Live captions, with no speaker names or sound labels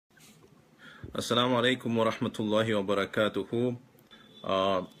Assalamu alaikum wa rahmatullahi wa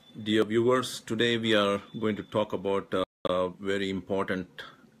barakatuhu. Dear viewers, today we are going to talk about a very important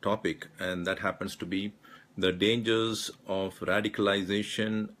topic, and that happens to be the dangers of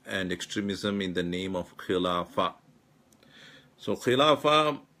radicalization and extremism in the name of Khilafa. So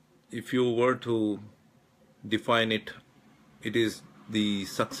Khilafa, if you were to define it, it is the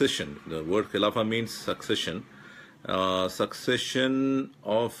succession. The word Khilafa means succession. Succession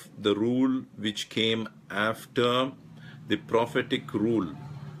of the rule which came after the prophetic rule.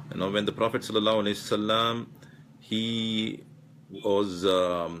 You know, when the Prophet ﷺ, he was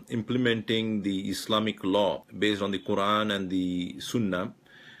implementing the Islamic law based on the Quran and the Sunnah.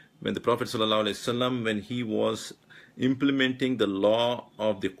 When the Prophet ﷺ, when he was implementing the law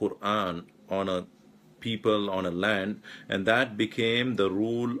of the Quran on a people, on a land, and that became the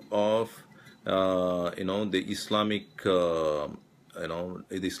rule of the Islamic the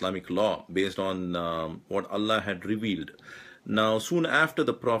Islamic law based on what Allah had revealed. Now, soon after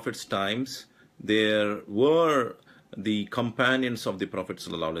the Prophet's times, there were the companions of the Prophet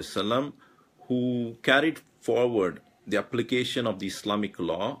ﷺ who carried forward the application of the Islamic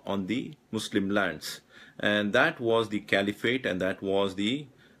law on the Muslim lands, and that was the Caliphate, and that was the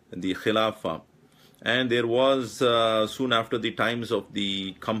Khilafa. And there was soon after the times of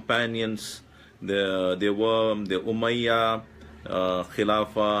the companions, there were the Umayyah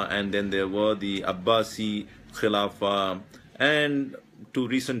Khilafa, and then there were the Abbasi Khilafa, and to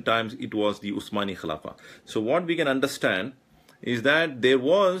recent times it was the Usmani Khilafa. So what we can understand is that there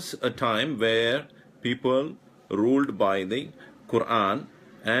was a time where people ruled by the Quran,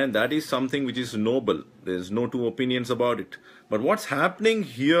 and that is something which is noble. There's no two opinions about it. But what's happening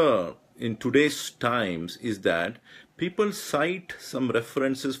here in today's times is that people cite some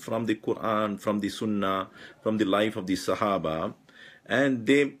references from the Quran, from the Sunnah, from the life of the Sahaba, and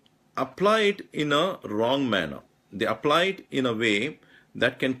they apply it in a wrong manner. They apply it in a way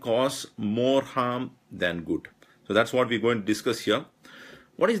that can cause more harm than good. So that's what we're going to discuss here.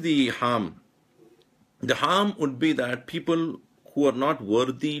 What is the harm? The harm would be that people who are not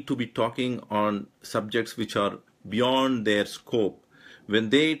worthy to be talking on subjects which are beyond their scope, when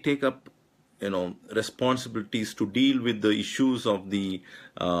they take up responsibilities to deal with the issues of the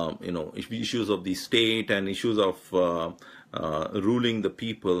issues of the state and issues of ruling the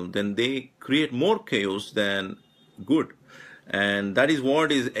people, then they create more chaos than good. And that is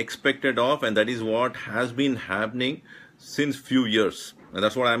what is expected of, and that is what has been happening since few years, and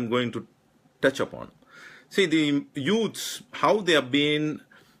that's what I'm going to touch upon. See, the youths, how they have been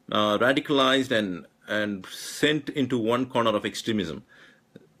radicalized and sent into one corner of extremism.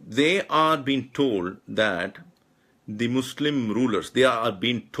 They are being told that the Muslim rulers, the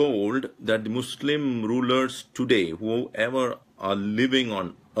Muslim rulers today, whoever are living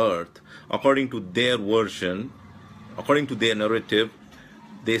on earth, according to their version, according to their narrative,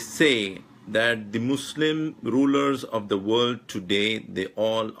 they say that the Muslim rulers of the world today, they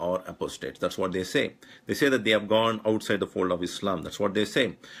all are apostates. That's what they say. They say that they have gone outside the fold of Islam. That's what they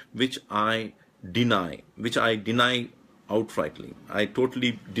say, which I deny outrightly. I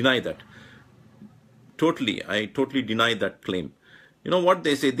totally deny that. I totally deny that claim. You know what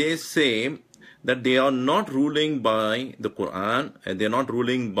they say? They say that they are not ruling by the Quran, and they are not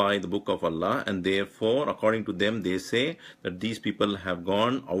ruling by the book of Allah, and therefore, according to them, they say that these people have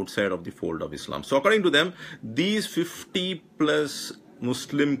gone outside of the fold of Islam. So according to them, these 50 plus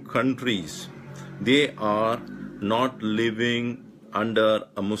Muslim countries, they are not living under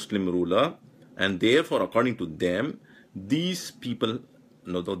a Muslim ruler, and therefore, according to them, these people,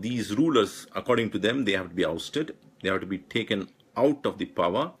 these rulers, according to them, they have to be ousted. They have to be taken out of the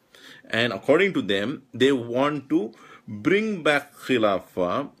power. And according to them, they want to bring back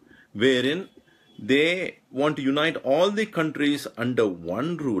Khilafa, wherein they want to unite all the countries under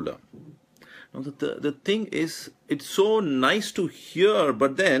one ruler. Now, the thing is, it's so nice to hear,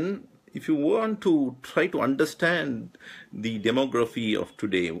 but then if you want to try to understand the demography of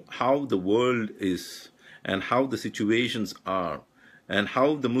today, how the world is, and how the situations are, and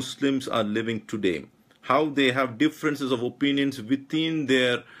how the Muslims are living today, how they have differences of opinions within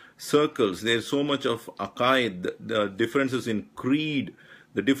their circles. There's so much of aqaid, the differences in creed,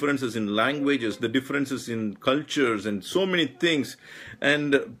 the differences in languages, the differences in cultures, and so many things.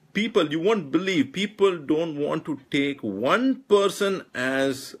 And people, you won't believe, people don't want to take one person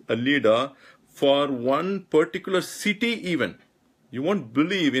as a leader for one particular city even. You won't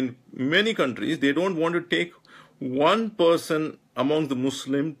believe, in many countries, they don't want to take one person among the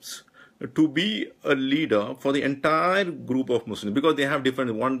Muslims to be a leader for the entire group of Muslims, because they have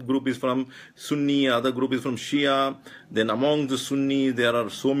different, one group is from Sunni, other group is from Shia. Then among the Sunni there are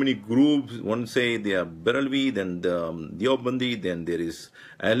so many groups. One say they are Baralvi, then the Deobandi, then there is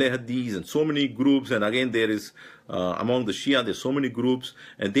Ahle Hadith, and so many groups. And again there is among the Shia there's so many groups,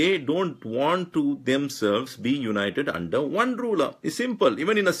 and they don't want to themselves be united under one ruler. It's simple,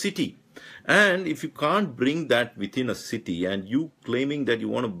 even in a city. And if you can't bring that within a city, and you claiming that you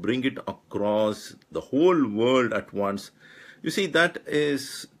want to bring it across the whole world at once, you see, that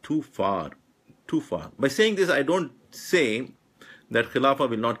is too far, too far. By saying this, I don't say that Khilafa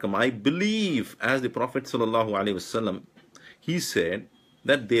will not come. I believe, as the Prophet ﷺ, he said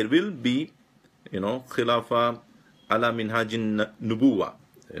that there will be, Khilafa ala minhajin nubuwa.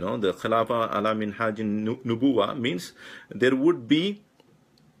 The Khilafa ala minhajin nubuwa means there would be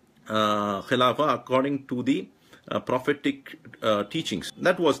Khilafa according to the prophetic teachings.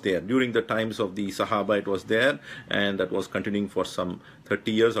 That was there during the times of the Sahaba, it was there, and that was continuing for some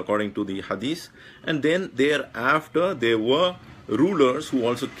 30 years according to the Hadith. And then thereafter there were rulers who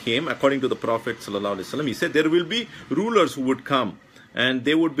also came according to the Prophet ﷺ. He said there will be rulers who would come and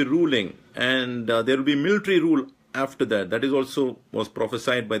they would be ruling, and there will be military rule after that. That is also was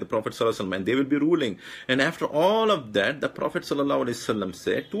prophesied by the Prophet ﷺ, and they will be ruling. And after all of that, the Prophet ﷺ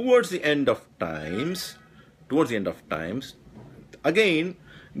said, towards the end of times, again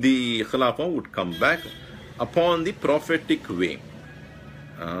the Khilafa would come back upon the prophetic way.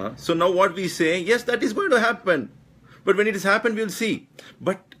 So now what we say, yes, that is going to happen. But when it has happened, we'll see.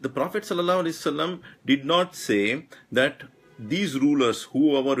 But the Prophet ﷺ did not say that these rulers,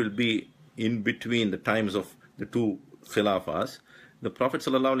 whoever will be in between the times of the two Khilafas, the Prophet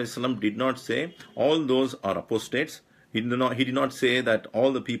ﷺ did not say all those are apostates. He did not say that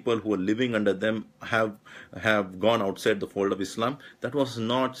all the people who are living under them have gone outside the fold of Islam. That was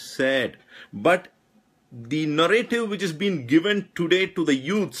not said. But the narrative which is being given today to the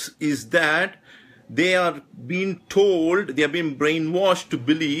youths is that they are being told, they are being brainwashed to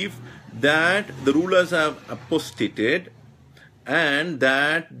believe that the rulers have apostated, and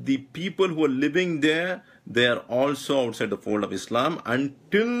that the people who are living there, they are also outside the fold of Islam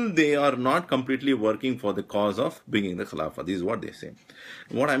until they are not completely working for the cause of bringing the Khilafah. This is what they say.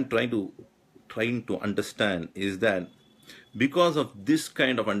 What I'm trying to understand is that because of this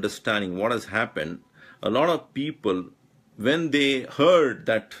kind of understanding, what has happened, a lot of people, when they heard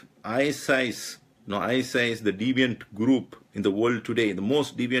that ISIS is the deviant group in the world today, the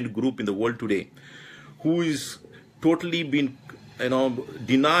most deviant group in the world today, who is totally been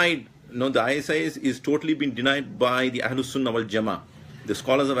denied. The ISIS is totally been denied by the Ahlus Sunnah wal Jama'ah. The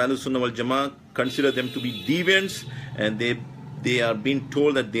scholars of Ahlus Sunnah wal Jama'ah consider them to be deviants, and they are being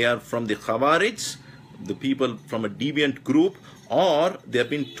told that they are from the Khawarij, the people from a deviant group, or they have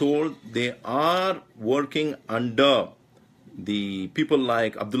been told they are working under the people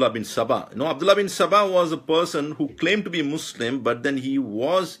like Abdullah bin Sabah. Abdullah bin Sabah was a person who claimed to be Muslim, but then he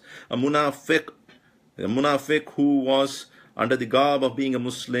was a munafiq who was under the garb of being a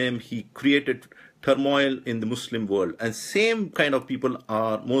Muslim. He created turmoil in the Muslim world, and same kind of people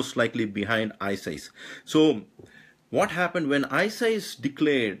are most likely behind ISIS. So what happened when ISIS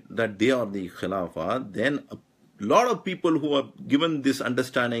declared that they are the Khilafah, then a lot of people who are given this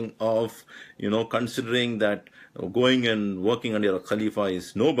understanding of considering that going and working under a Khalifa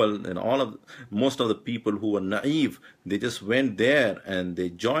is noble, and most of the people who were naive, they just went there and they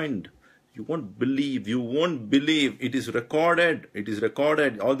joined. You won't believe, it is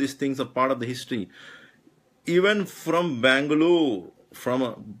recorded, all these things are part of the history. Even from Bangalore,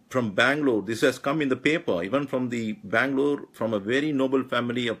 from Bangalore, this has come in the paper, even from the Bangalore, from a very noble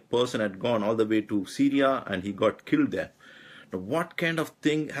family, a person had gone all the way to Syria and he got killed there. Now, what kind of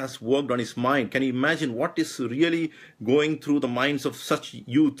thing has worked on his mind? Can you imagine what is really going through the minds of such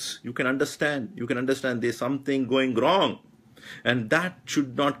youths? You can understand there's something going wrong. And that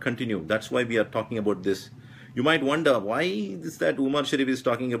should not continue. That's why we are talking about this. You might wonder, why is that Umar Shariff is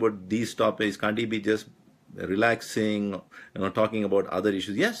talking about these topics? Can't he be just relaxing, talking about other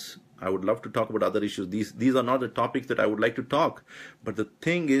issues? Yes, I would love to talk about other issues. These are not the topics that I would like to talk. But the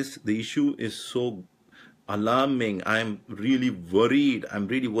thing is, the issue is so alarming. I'm really worried. I'm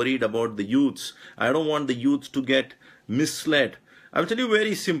really worried about the youths. I don't want the youths to get misled. I'll tell you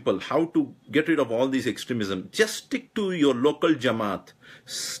very simple how to get rid of all this extremism. Just stick to your local Jamaat.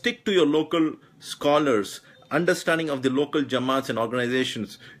 Stick to your local scholars. Understanding of the local Jamaats and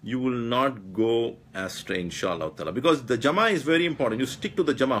organizations. You will not go astray, inshallah ta'ala. Because the Jama'ah is very important. You stick to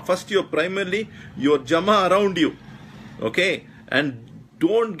the Jama'ah. First, primarily your Jama'ah around you. Okay? And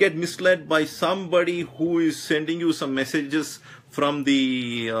don't get misled by somebody who is sending you some messages from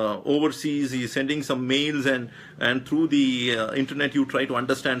the overseas. He's sending some mails, and through the internet you try to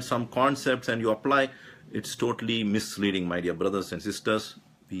understand some concepts and you apply. It's totally misleading, my dear brothers and sisters.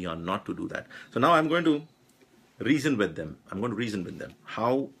 We are not to do that. So now I'm going to reason with them.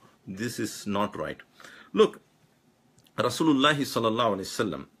 How this is not right. Look, Rasulullah sallallahu alaihi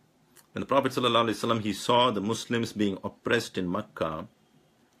wasallam, when the Prophet sallallahu alaihi wasallam, he saw the Muslims being oppressed in Makkah,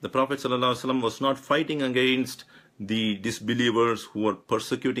 the Prophet sallallahu alaihi wasallam was not fighting against the disbelievers who were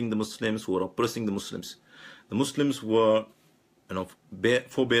persecuting the Muslims, who were oppressing the Muslims. The Muslims were,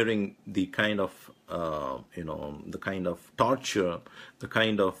 forbearing the kind of, the kind of torture, the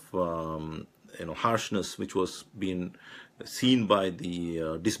kind of, harshness which was being seen by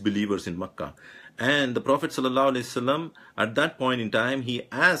the disbelievers in Makkah. And the Prophet ﷺ, at that point in time, he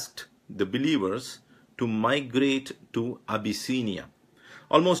asked the believers to migrate to Abyssinia.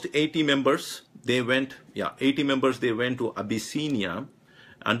 Almost 80 members, they went to Abyssinia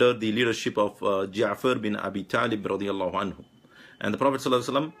under the leadership of Ja'far bin Abi Talib radiallahu anhu. And the Prophet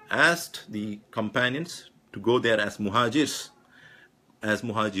ﷺ asked the companions to go there as muhajirs, as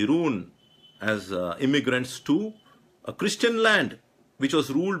muhajirun, as immigrants to a Christian land which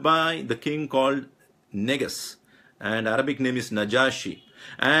was ruled by the king called Negus, and Arabic name is Najashi.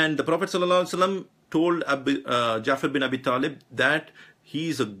 And the Prophet ﷺ told Ja'far bin Abi Talib that he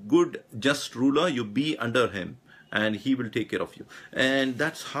is a good, just ruler, you be under him and he will take care of you. And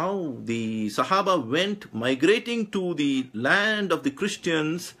that's how the Sahaba went migrating to the land of the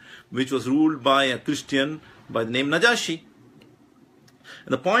Christians, which was ruled by a Christian by the name Najashi.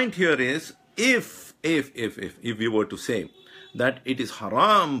 And the point here is, if we were to say that it is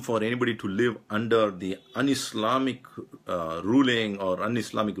haram for anybody to live under the un-Islamic ruling or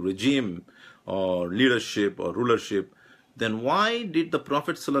un-Islamic regime or leadership or rulership, then why did the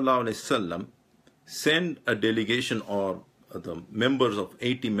Prophet ﷺ send a delegation or the members of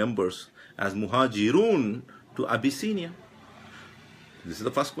 80 members as muhajirun to Abyssinia? This is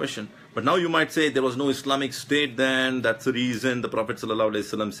the first question. But now you might say there was no Islamic state then, that's the reason the Prophet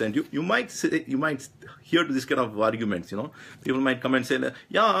ﷺ sent you. You might hear this kind of arguments, People might come and say,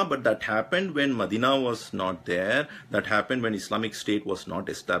 yeah, but that happened when Medina was not there. That happened when Islamic state was not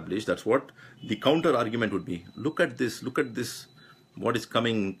established. That's what the counter argument would be. Look at this, what is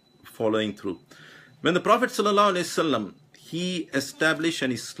following through. When the Prophet ﷺ, he established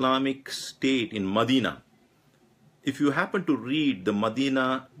an Islamic state in Medina. If you happen to read the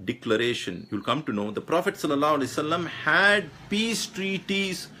Medina Declaration, you'll come to know the Prophet ﷺ had peace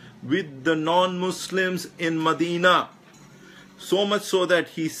treaties with the non-Muslims in Medina. So much so that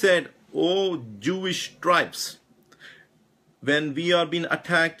he said, "O Jewish tribes, when we are being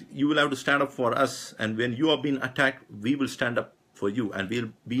attacked, you will have to stand up for us. And when you are being attacked, we will stand up for you and we'll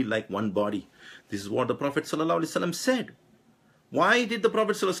be like one body." This is what the Prophet ﷺ said. Why did the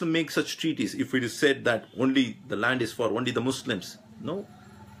Prophet ﷺ make such treaties if it is said that only the land is for only the Muslims? No.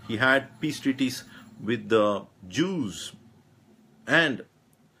 He had peace treaties with the Jews. And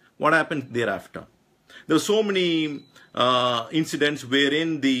what happened thereafter? There were so many incidents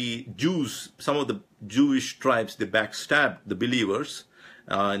wherein the Jews, some of the Jewish tribes, they backstabbed the believers.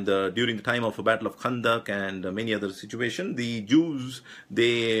 During the time of a battle of Khandak and many other situations, the Jews,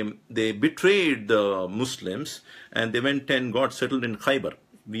 they betrayed the Muslims and they went and got settled in Khaybar.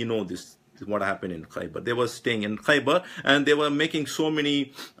 We know this is what happened in Khaybar. They were staying in Khaybar and they were making so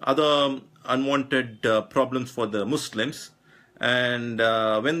many other unwanted problems for the Muslims. And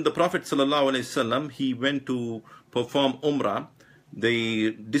when the Prophet ﷺ, he went to perform Umrah,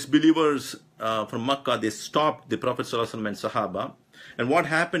 the disbelievers from Makkah, they stopped the Prophet ﷺ and Sahaba. And what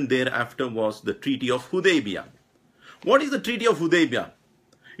happened thereafter was the Treaty of Hudaybiyah. What is the Treaty of Hudaybiyah?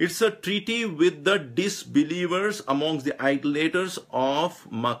 It's a treaty with the disbelievers amongst the idolaters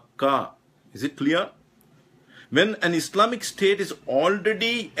of Makkah. Is it clear? When an Islamic state is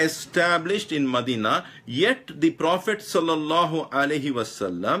already established in Medina, yet the Prophet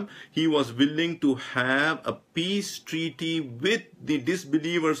ﷺ, he was willing to have a peace treaty with the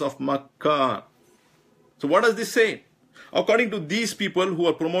disbelievers of Makkah. So what does this say? According to these people who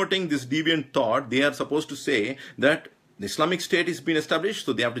are promoting this deviant thought, they are supposed to say that the Islamic State has been established,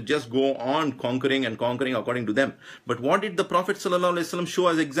 so they have to just go on conquering and conquering according to them. But what did the Prophet ﷺ show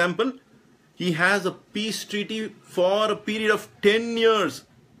as example? He has a peace treaty for a period of 10 years,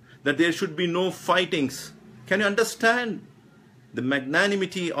 that there should be no fightings. Can you understand the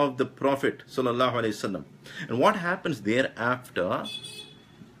magnanimity of the Prophet ﷺ? And what happens thereafter?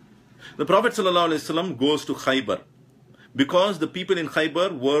 The Prophet ﷺ goes to Khaybar, because the people in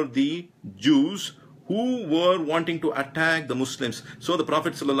Khaybar were the Jews who were wanting to attack the Muslims. So the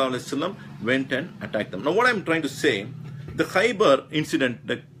Prophet ﷺ went and attacked them. Now what I'm trying to say, the Khaybar incident,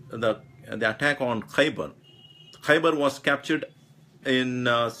 the attack on Khaybar was captured in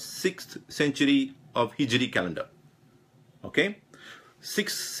 6th century of Hijri calendar. Okay,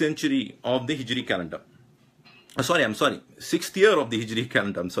 6th century of the Hijri calendar. I'm sorry, 6th year of the Hijri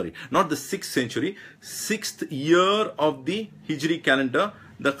calendar. I'm sorry, not the 6th century, 6th year of the Hijri calendar.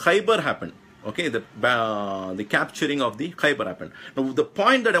 The Khaybar happened. Okay, the capturing of the Khaybar happened. Now, the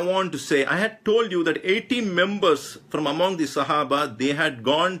point that I want to say, I had told you that 80 members from among the Sahaba, they had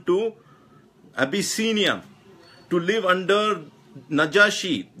gone to Abyssinia to live under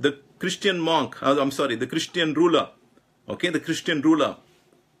Najashi, the Christian monk. The Christian ruler. Okay, the Christian ruler.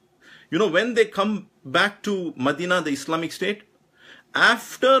 You know, when they come back to Medina, the Islamic State,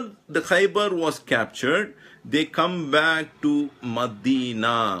 after the Khaybar was captured, they come back to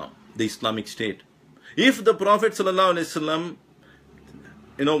Medina, the Islamic State. If the Prophet ﷺ,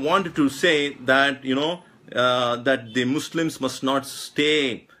 wanted to say that, that the Muslims must not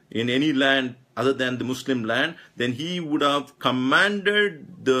stay in any land other than the Muslim land, then he would have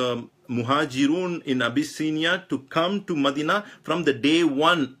commanded the Muhajirun in Abyssinia to come to Medina from the day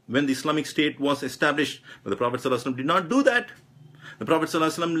one when the Islamic State was established. But the Prophet ﷺ did not do that. The Prophet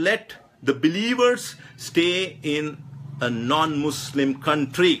ﷺ let the believers stay in a non-Muslim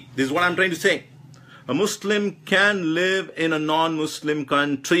country. This is what I'm trying to say. A Muslim can live in a non-Muslim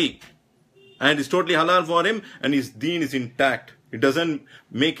country and it's totally halal for him and his deen is intact. It doesn't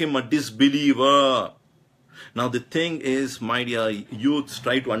make him a disbeliever. Now the thing is, my dear youths,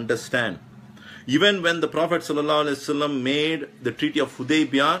 try to understand. Even when the Prophet ﷺ made the Treaty of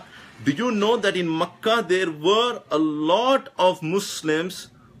Hudaybiyah, do you know that in Makkah there were a lot of Muslims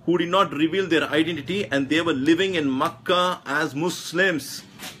who did not reveal their identity and they were living in Makkah as Muslims.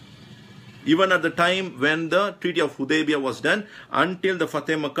 Even at the time when the Treaty of Hudaybiyah was done, until the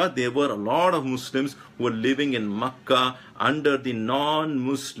Fateh Makkah, there were a lot of Muslims who were living in Makkah under the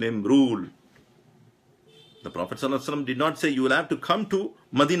non-Muslim rule. The Prophet ﷺ did not say, you will have to come to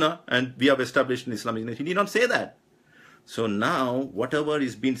Medina and we have established an Islamic nation. He did not say that. So now, whatever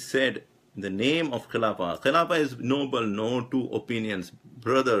is being said in the name of Khilafa, Khilafa is noble, no two opinions.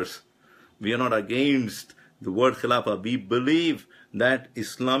 Brothers, we are not against the word Khilafa. We believe that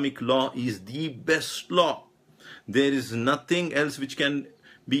Islamic law is the best law. There is nothing else which can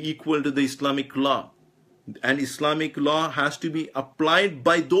be equal to the Islamic law. And Islamic law has to be applied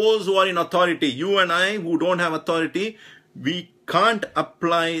by those who are in authority. You and I who don't have authority, we can't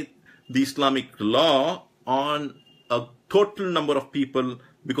apply the Islamic law on a total number of people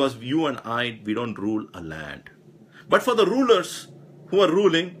because you and I, we don't rule a land. But for the rulers who are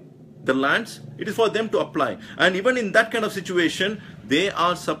ruling the lands, it is for them to apply. And even in that kind of situation, they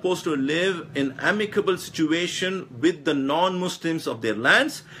are supposed to live in amicable situation with the non-Muslims of their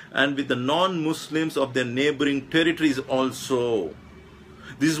lands and with the non-Muslims of their neighboring territories also.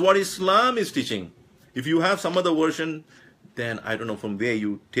 This is what Islam is teaching. If you have some other version, then I don't know from where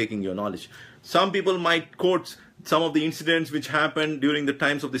you're taking your knowledge. Some people might quote some of the incidents which happened during the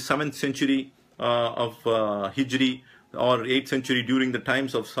times of the 7th century of Hijri, or 8th century, during the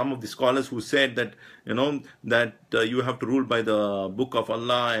times of some of the scholars who said that, you have to rule by the book of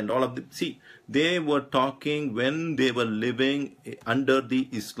Allah and all of the. See, they were talking when they were living under the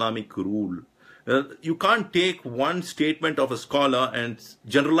Islamic rule. You can't take one statement of a scholar and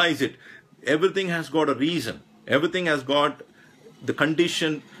generalize it. Everything has got a reason. Everything has got the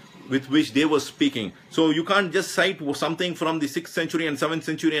condition with which they were speaking. So you can't just cite something from the 6th century and 7th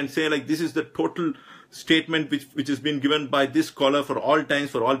century and say like this is the total statement which has been given by this scholar for all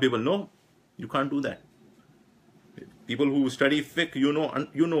times, for all people. No, you can't do that. People who study fiqh,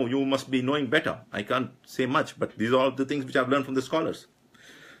 you must be knowing better. I can't say much, but these are all the things which I've learned from the scholars.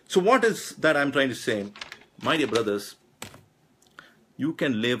 So what is that I'm trying to say? My dear brothers, you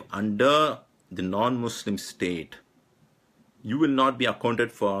can live under the non-Muslim state. You will not be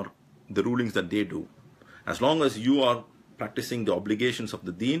accounted for the rulings that they do. As long as you are practicing the obligations of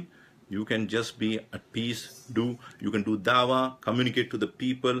the deen, you can just be at peace, you can do dawah, communicate to the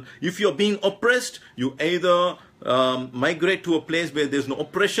people. If you're being oppressed, you either migrate to a place where there's no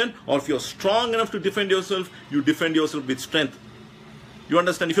oppression, or if you're strong enough to defend yourself, you defend yourself with strength. You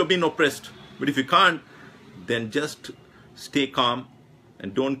understand? If you're being oppressed. But if you can't, then just stay calm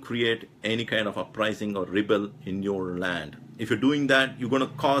and don't create any kind of uprising or rebel in your land. If you're doing that, you're going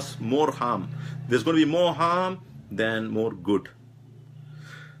to cause more harm. There's going to be more harm than more good.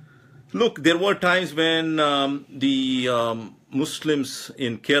 Look, there were times when the Muslims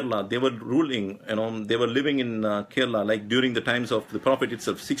in Kerala, they were ruling, they were living in Kerala, like during the times of the Prophet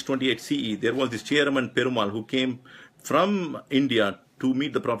itself, 628 CE, there was this chairman Perumal who came from India to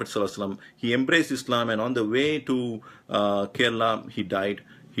meet the Prophet ﷺ. He embraced Islam, and on the way to Kerala, he died.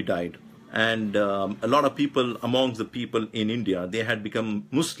 And a lot of people amongst the people in India, they had become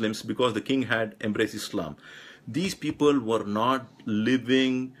Muslims because the king had embraced Islam. These people were not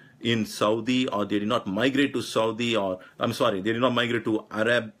living in Saudi, or they did not migrate to Saudi, or they did not migrate to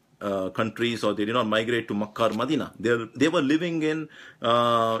Arab countries, or they did not migrate to Makkah or Medina. They were living in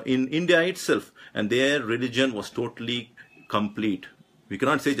India itself, and their religion was totally complete. We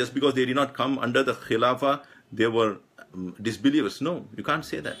cannot say just because they did not come under the Khilafa, they were disbelievers. No, you can't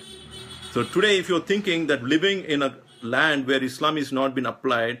say that. So today, if you're thinking that living in a land where Islam is not been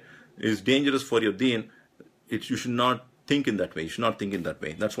applied is dangerous for your deen, you should not think in that way. You should not think in that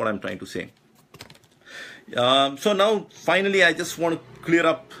way. That's what I'm trying to say. So now, finally, I just want to clear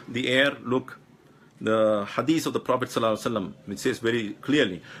up the air. Look, the hadith of the Prophet ﷺ, which says very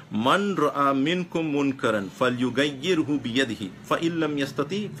clearly, "Man ra'a minkum munkaran falyughayyirhu biyadihi, fa illam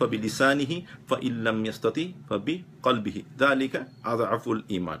yastati fa bilisanihi, fa illam yastati fa bi qalbihi. Dhalika adhaful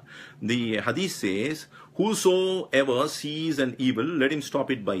iman." The hadith says, "Whosoever sees an evil, let him stop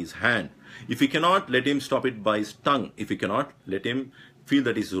it by his hand. If he cannot, let him stop it by his tongue. If he cannot, let him feel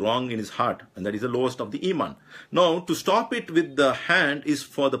that is wrong in his heart." And that is the lowest of the iman. Now, to stop it with the hand is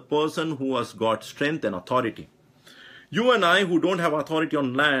for the person who has got strength and authority. You and I, who don't have authority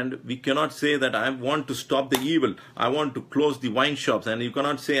on land, we cannot say that I want to stop the evil. I want to close the wine shops. And you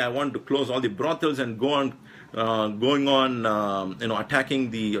cannot say I want to close all the brothels and go on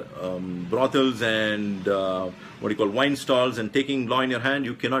attacking the brothels and wine stalls and taking law in your hand.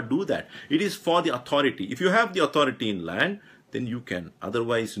 You cannot do that. It is for the authority. If you have the authority in land, then you can.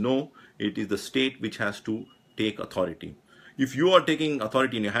 Otherwise, no, it is the state which has to take authority. If you are taking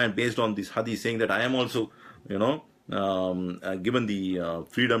authority in your hand based on this hadith saying that I am also, given the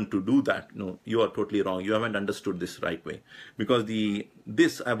freedom to do that, no, you are totally wrong. You haven't understood this right way. Because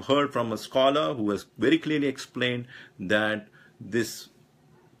this I've heard from a scholar who has very clearly explained that this,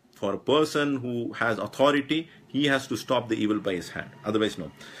 for a person who has authority, he has to stop the evil by his hand. Otherwise,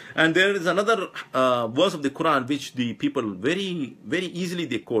 no. And there is another verse of the Quran which the people very, very easily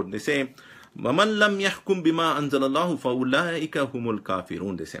they quote. They say, وَمَنْ لَمْ يَحْكُمْ بِمَا أَنزَلَ اللَّهُ فَأُولَٰئِكَ هُمُ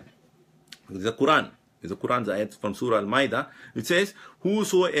الْكَافِرُونَ. They say. It's the Quran. It's the Quran's ayat from Surah Al-Ma'idah. It says,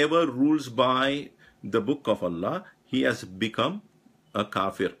 whosoever rules by the book of Allah, he has become a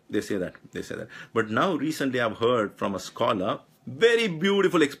kafir. They say that. They say that. But now recently I've heard from a scholar, very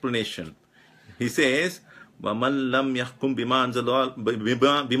beautiful explanation. He says, وَمَنْ لَمْ يَحْكُمْ بِمَا أَنزَلَ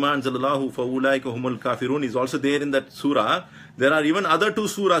اللَّهُ فَأُولَٰئِكَ هُمُ الْكَافِرُونَ is also there in that surah. There are even other two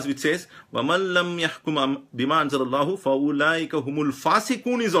surahs which says, وَمَنْ لَمْ يَحْكُمْ بِمَا أَنزَلَ اللَّهُ فَأُولَٰئِكَ هُمُ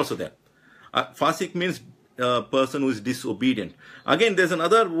الْفَاسِقُونَ is also there. Fasik means person who is disobedient. Again, there's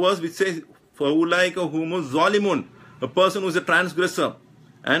another verse which says, فَأُولَٰئِكَ هُمُ الظَّالِمُونَ, a person who is a transgressor.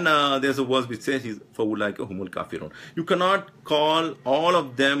 And there's a verse which says, فَأُولَٰئِكَ هُمُ الْكَافِرُونَ. You cannot call all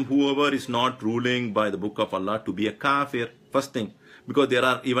of them, whoever is not ruling by the book of Allah, to be a kafir, first thing. Because there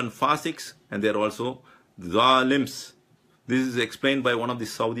are even fasiks and there are also zalims. This is explained by one of the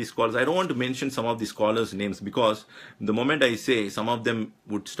Saudi scholars. I don't want to mention some of the scholars' names because the moment I say, some of them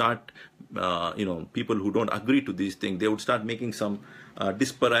would start, people who don't agree to these things, they would start making some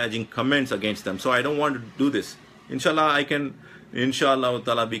disparaging comments against them. So I don't want to do this. Inshallah,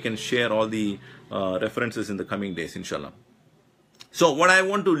 Inshallah, we can share all the references in the coming days, inshallah. So what I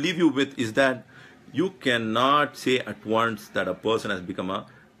want to leave you with is that you cannot say at once that a person has become a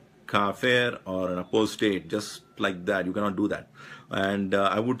kafir or an apostate, just like that. You cannot do that. And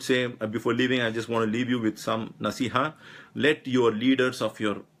I would say, before leaving, I just want to leave you with some nasiha. Let your leaders of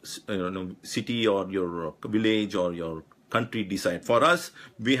your city or your village or your country decide. For us,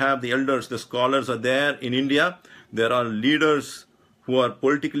 we have the elders, the scholars are there in India. There are leaders who are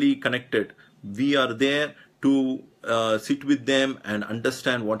politically connected. We are there to sit with them and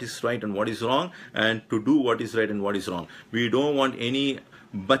understand what is right and what is wrong, and to do what is right and what is wrong. We don't want any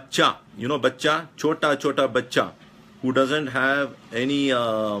bacha, bacha, chota bacha, who doesn't have any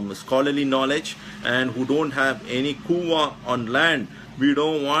scholarly knowledge and who don't have any kuwa on land. We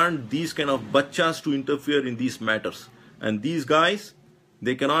don't want these kind of bachas to interfere in these matters. And these guys,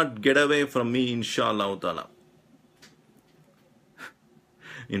 they cannot get away from me, inshallah ta'ala.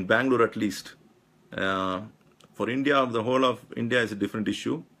 In Bangalore at least. For India, the whole of India is a different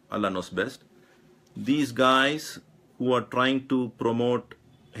issue. Allah knows best. These guys who are trying to promote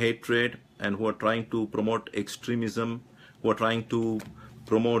hatred and who are trying to promote extremism, who are trying to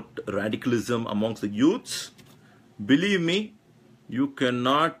promote radicalism amongst the youths, believe me, you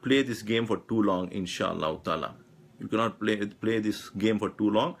cannot play this game for too long, inshallah ta'ala. You cannot play this game for too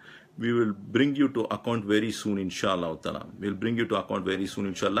long. We will bring you to account very soon, inshallah ta'ala. We'll bring you to account very soon,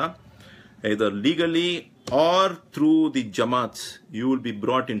 inshallah. Either legally or through the Jamaats, you will be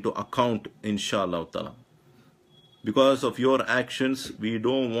brought into account, inshallah ta'ala. Because of your actions, we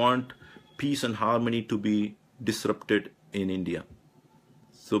don't want peace and harmony to be disrupted in India.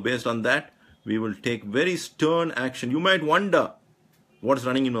 So based on that, we will take very stern action. You might wonder what's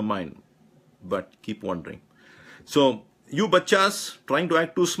running in my mind, but keep wondering. So you bachas trying to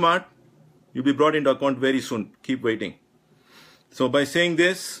act too smart, you'll be brought into account very soon. Keep waiting. So by saying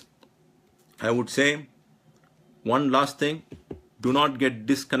this, I would say one last thing. Do not get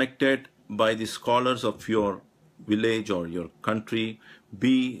disconnected by the scholars of your village or your country.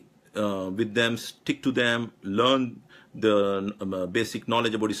 Be with them, stick to them, learn the basic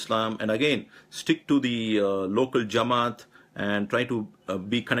knowledge about Islam, and again stick to the local Jamaat and try to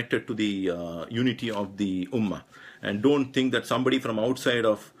be connected to the unity of the Ummah. And don't think that somebody from outside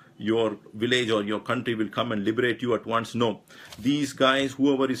of your village or your country will come and liberate you at once. No, these guys,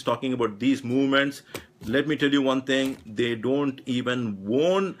 whoever is talking about these movements, let me tell you one thing, they don't even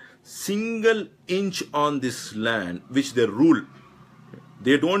own single inch on this land which they rule.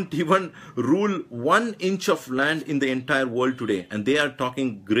 They don't even rule 1 inch of land in the entire world today, and they are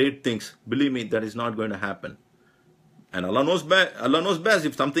talking great things. Believe me, that is not going to happen. And Allah knows best.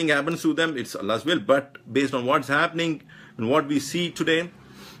 If something happens to them, it's Allah's will. But based on what's happening and what we see today,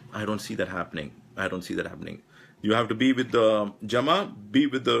 I don't see that happening. I don't see that happening. You have to be with the Jama, be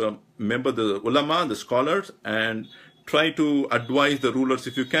with the member, the ulama, the scholars, and try to advise the rulers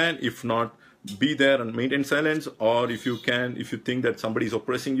if you can. If not, be there and maintain silence. Or if you can, if you think that somebody is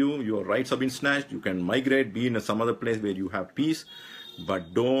oppressing you, your rights have been snatched, you can migrate, be in some other place where you have peace.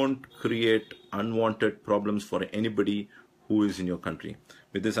 But don't create unwanted problems for anybody who is in your country.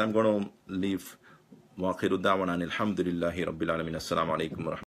 With this, I'm going to leave. وآخر دعوانا الحمد لله رب العالمين. السلام عليكم ورحمة الله.